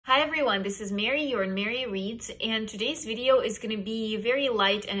Hi everyone, this is Mary, you're in Mary Reads, and today's video is going to be very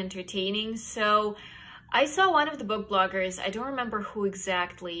light and entertaining. So I saw one of the book bloggers, I don't remember who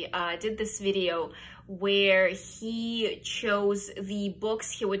exactly, did this video where he chose the books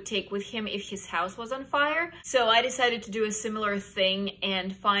he would take with him if his house was on fire. So I decided to do a similar thing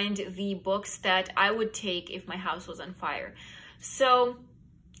and find the books that I would take if my house was on fire. So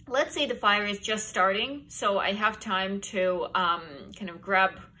let's say the fire is just starting, so I have time to kind of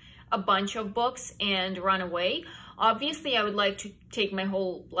grab a bunch of books and run away. Obviously, I would like to take my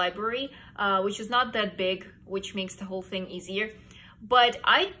whole library, which is not that big, which makes the whole thing easier. But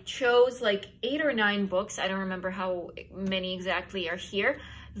I chose like 8 or 9 books, I don't remember how many exactly are here,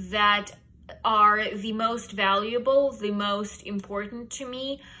 that are the most valuable, the most important to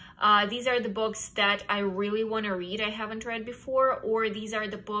me. These are the books that I really want to read, I haven't read before, or these are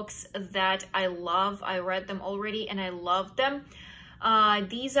the books that I love, I read them already and I love them.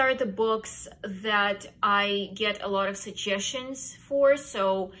 These are the books that I get a lot of suggestions for,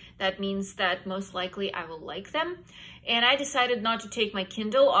 so that means that most likely I will like them. And I decided not to take my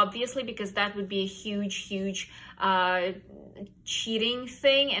Kindle, obviously, because that would be a huge cheating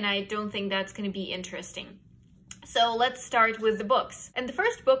thing, and I don't think that's going to be interesting. So let's start with the books. And the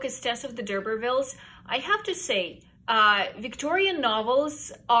first book is Tess of the D'Urbervilles. I have to say, Victorian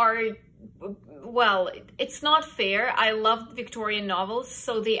novels are, well, it's not fair. I love Victorian novels,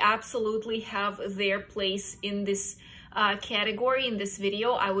 so they absolutely have their place in this category, in this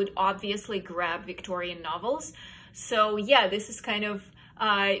video. I would obviously grab Victorian novels. So yeah, this is kind of,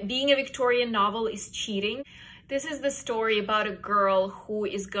 being a Victorian novel is cheating. This is the story about a girl who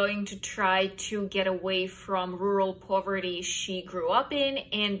is going to try to get away from rural poverty she grew up in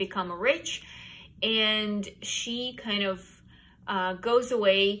and become rich. And she kind of goes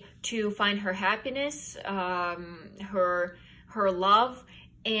away to find her happiness, her love.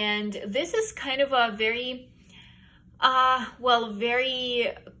 And this is kind of a very,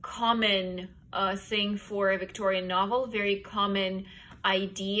 very common thing for a Victorian novel, very common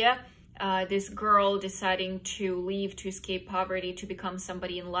idea. This girl deciding to leave to escape poverty, to become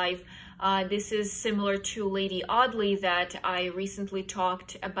somebody in life. This is similar to Lady Audley that I recently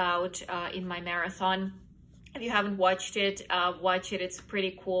talked about in my marathon. If you haven't watched it, watch it, it's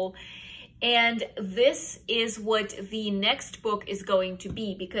pretty cool. And this is what the next book is going to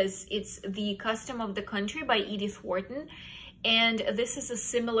be, because it's The Custom of the Country by Edith Wharton. And this is a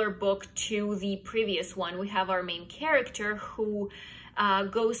similar book to the previous one. We have our main character who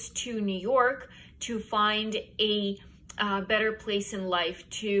goes to New York to find a better place in life,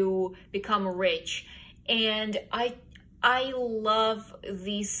 to become rich. And I love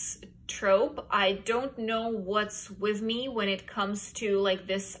this trope. I don't know what's with me when it comes to like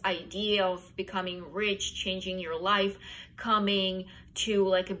this idea of becoming rich, changing your life, coming to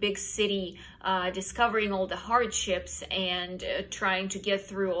like a big city, discovering all the hardships and trying to get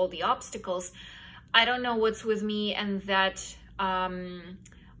through all the obstacles. I don't know what's with me and that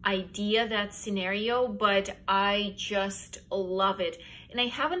idea, that scenario, but I just love it. And I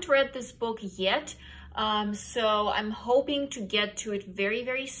haven't read this book yet, so I'm hoping to get to it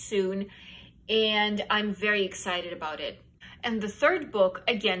very soon, and I'm very excited about it. And the third book,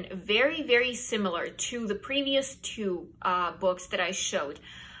 again, very similar to the previous 2 books that I showed.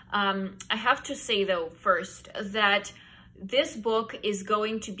 I have to say though first that this book is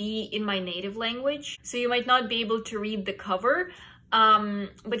going to be in my native language, so you might not be able to read the cover.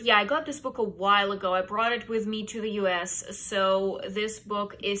 But yeah, I got this book a while ago. I brought it with me to the US. So this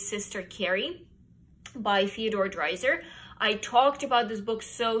book is Sister Carrie by Theodore Dreiser. I talked about this book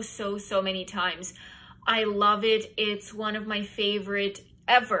so many times. I love it. It's one of my favorite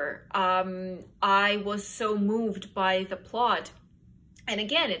ever. I was so moved by the plot. And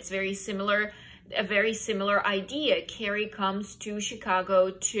again, it's very similar, a very similar idea. Carrie comes to Chicago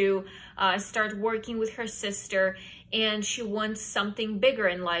to start working with her sister, and she wants something bigger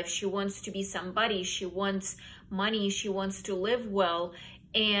in life. She wants to be somebody. She wants money. She wants to live well.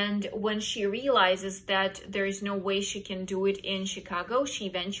 And when she realizes that there is no way she can do it in Chicago, she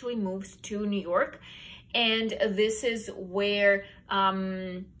eventually moves to New York. And this is where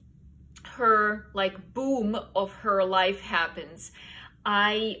her like boom of her life happens.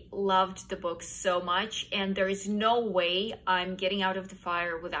 I loved the book so much, and there is no way I'm getting out of the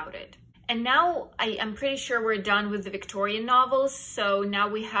fire without it. And now I'm pretty sure we're done with the Victorian novels, so now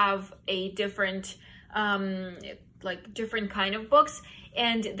we have a different different kind of books.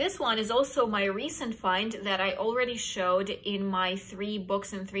 And this one is also my recent find that I already showed in my 3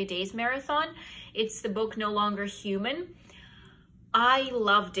 books in 3 days marathon. It's the book No Longer Human. I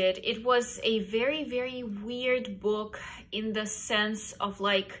loved it. It was a very weird book in the sense of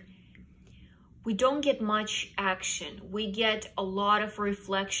like we don't get much action. We get a lot of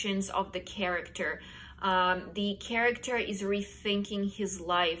reflections of the character. The character is rethinking his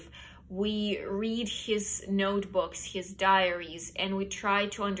life. We read his notebooks, his diaries, and we try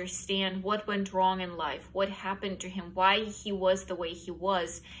to understand what went wrong in life, what happened to him, why he was the way he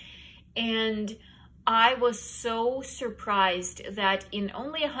was. And I was so surprised that in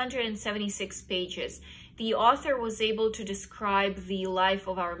only 176 pages, the author was able to describe the life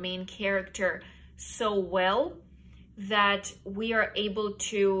of our main character so well that we are able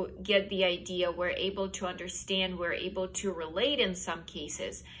to get the idea, we're able to understand, we're able to relate in some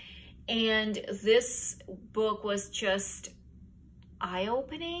cases. And this book was just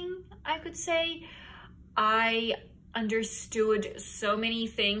eye-opening, I could say. I understood so many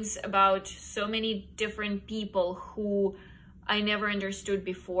things about so many different people who I never understood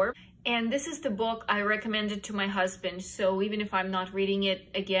before. And this is the book I recommended to my husband, so even if I'm not reading it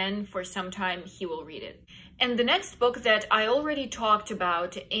again for some time, he will read it. And the next book that I already talked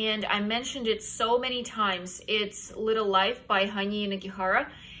about, and I mentioned it so many times, it's Little Life by Hanya Yanagihara.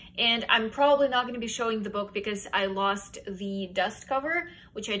 And I'm probably not going to be showing the book because I lost the dust cover,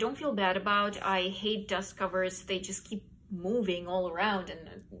 which I don't feel bad about. I hate dust covers. They just keep moving all around and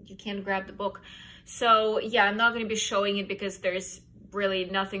you can't grab the book. So yeah, I'm not going to be showing it because there's really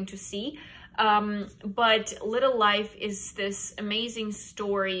nothing to see. But Little Life is this amazing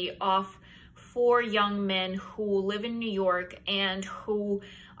story of 4 young men who live in New York and who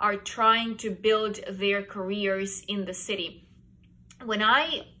are trying to build their careers in the city. When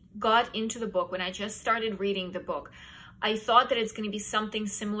I got into the book, when I just started reading the book, I thought that it's going to be something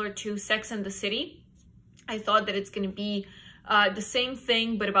similar to Sex and the City. I thought that it's going to be the same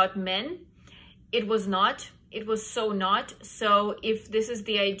thing, but about men. It was not. It was so not. So if this is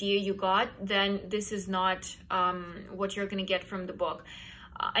the idea you got, then this is not what you're going to get from the book.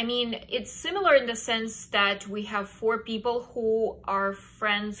 I mean, it's similar in the sense that we have 4 people who are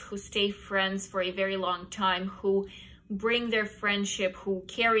friends, who stay friends for a very long time, who bring their friendship, who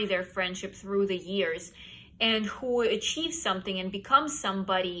carry their friendship through the years, and who achieve something and become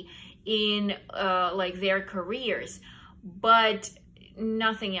somebody in like their careers, but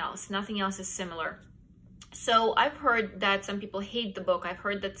nothing else is similar. So I've heard that some people hate the book. I've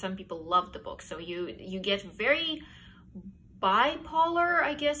heard that some people love the book. So you get very bipolar,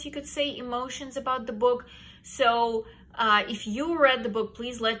 I guess you could say, emotions about the book. So if you read the book,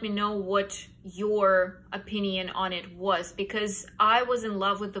 please let me know what your opinion on it was, because I was in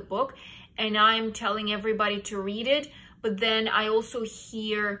love with the book and I'm telling everybody to read it, but then I also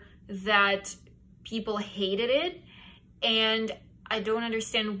hear that people hated it and I don't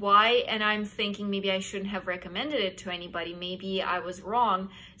understand why, and I'm thinking maybe I shouldn't have recommended it to anybody. Maybe I was wrong.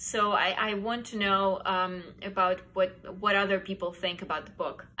 So I want to know about what other people think about the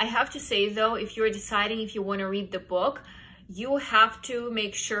book. I have to say though, if you're deciding if you want to read the book, you have to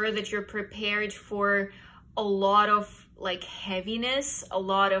make sure that you're prepared for a lot of like heaviness, a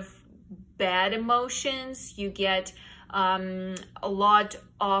lot of bad emotions. You get a lot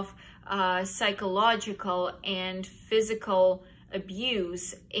of psychological and physical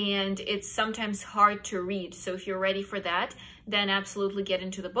abuse, and it's sometimes hard to read. So if you're ready for that, then absolutely get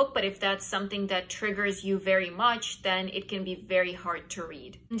into the book. But if that's something that triggers you very much, then it can be very hard to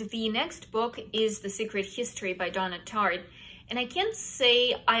read. And the next book is The Secret History by Donna Tartt. And I can't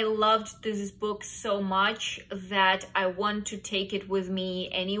say I loved this book so much that I want to take it with me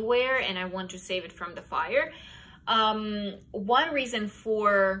anywhere and I want to save it from the fire. One reason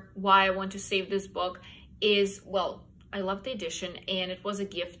for why I want to save this book is, well, I love the edition and it was a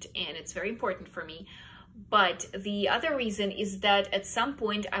gift and it's very important for me. But the other reason is that at some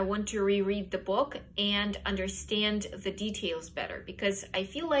point I want to reread the book and understand the details better, because I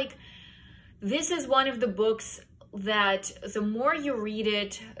feel like this is one of the books that the more you read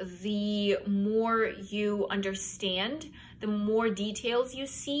it, the more you understand, the more details you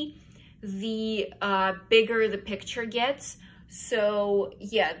see, the bigger the picture gets. So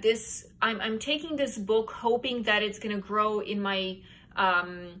yeah, I'm taking this book hoping that it's gonna grow in my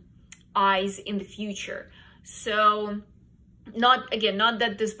eyes in the future. So not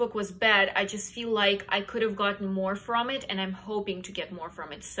that this book was bad, I just feel like I could have gotten more from it and I'm hoping to get more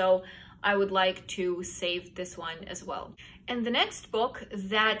from it. So I would like to save this one as well. And the next book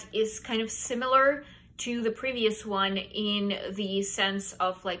that is kind of similar to the previous one in the sense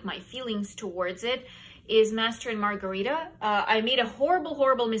of like my feelings towards it is Master and Margarita. I made a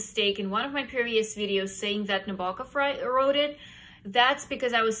horrible mistake in one of my previous videos saying that Nabokov wrote it. That's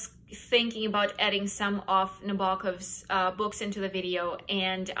because I was thinking about adding some of Nabokov's books into the video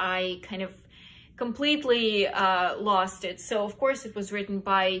and I kind of completely lost it. So of course it was written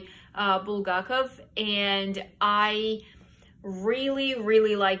by Bulgakov, and I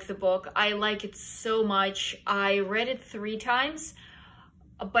really like the book. I like it so much. I read it 3 times,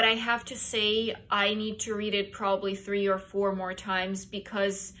 but I have to say I need to read it probably 3 or 4 more times,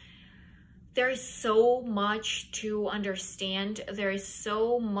 because there is so much to understand. There is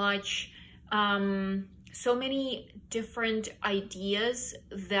so much, so many different ideas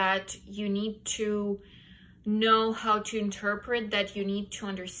that you need to know how to interpret, that you need to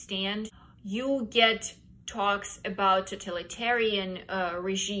understand. You get talks about totalitarian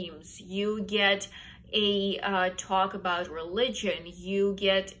regimes. You get a talk about religion. You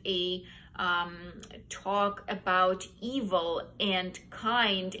get a talk about evil and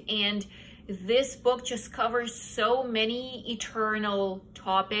kind. And this book just covers so many eternal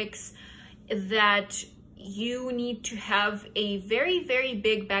topics that you need to have a very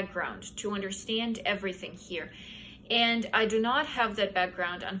big background to understand everything here. And I do not have that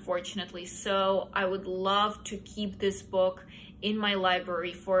background, unfortunately, so I would love to keep this book in my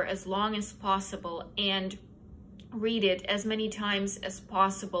library for as long as possible and read it as many times as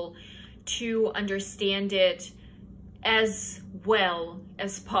possible to understand it as well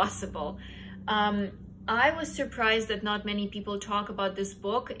as possible. I was surprised that not many people talk about this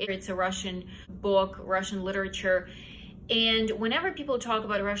book. It's a Russian book, Russian literature. And whenever people talk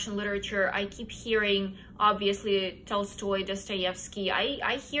about Russian literature, I keep hearing, obviously, Tolstoy, Dostoyevsky.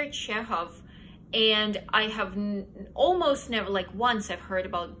 I hear Chekhov, and I have almost never, like once I've heard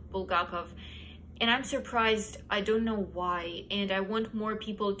about Bulgakov. And I'm surprised. I don't know why. And I want more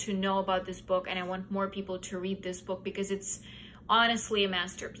people to know about this book, and I want more people to read this book, because it's honestly a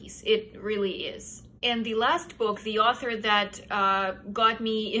masterpiece. It really is. And the last book, the author that got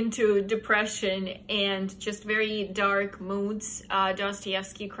me into depression and just very dark moods,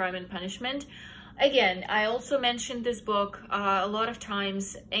 Dostoyevsky, Crime and Punishment. Again, I also mentioned this book a lot of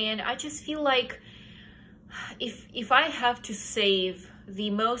times, and I just feel like if I have to save the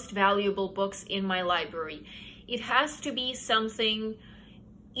most valuable books in my library, it has to be something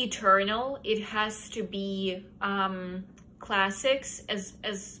eternal. It has to be classics,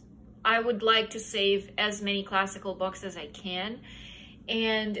 as I would like to save as many classical books as I can,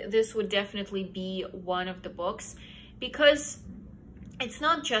 and this would definitely be one of the books, because it's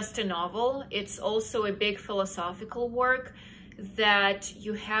not just a novel, it's also a big philosophical work that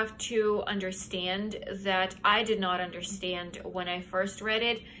you have to understand, that I did not understand when I first read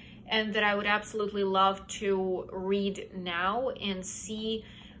it, and that I would absolutely love to read now and see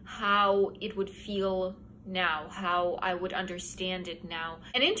how it would feel now, how I would understand it now.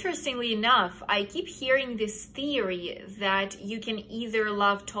 And interestingly enough, I keep hearing this theory that you can either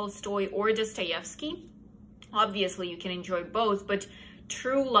love Tolstoy or Dostoyevsky. Obviously, you can enjoy both, but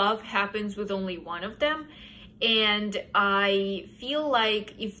true love happens with only one of them. And I feel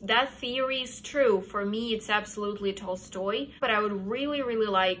like if that theory is true, for me, it's absolutely Tolstoy. But I would really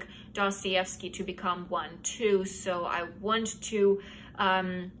like Dostoyevsky to become one too. So I want to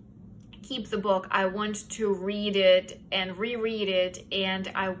keep the book. I want to read it and reread it,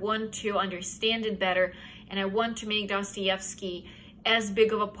 and I want to understand it better, and I want to make Dostoyevsky as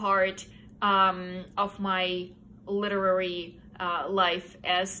big of a part of my literary life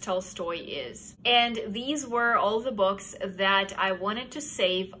as Tolstoy is. And these were all the books that I wanted to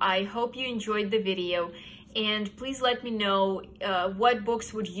save. I hope you enjoyed the video, and please let me know what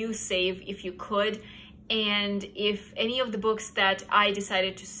books would you save if you could. And if any of the books that I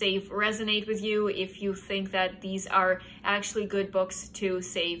decided to save resonate with you, if you think that these are actually good books to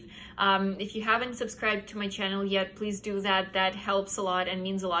save. If you haven't subscribed to my channel yet, please do that. That helps a lot and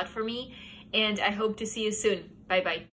means a lot for me. And I hope to see you soon. Bye-bye.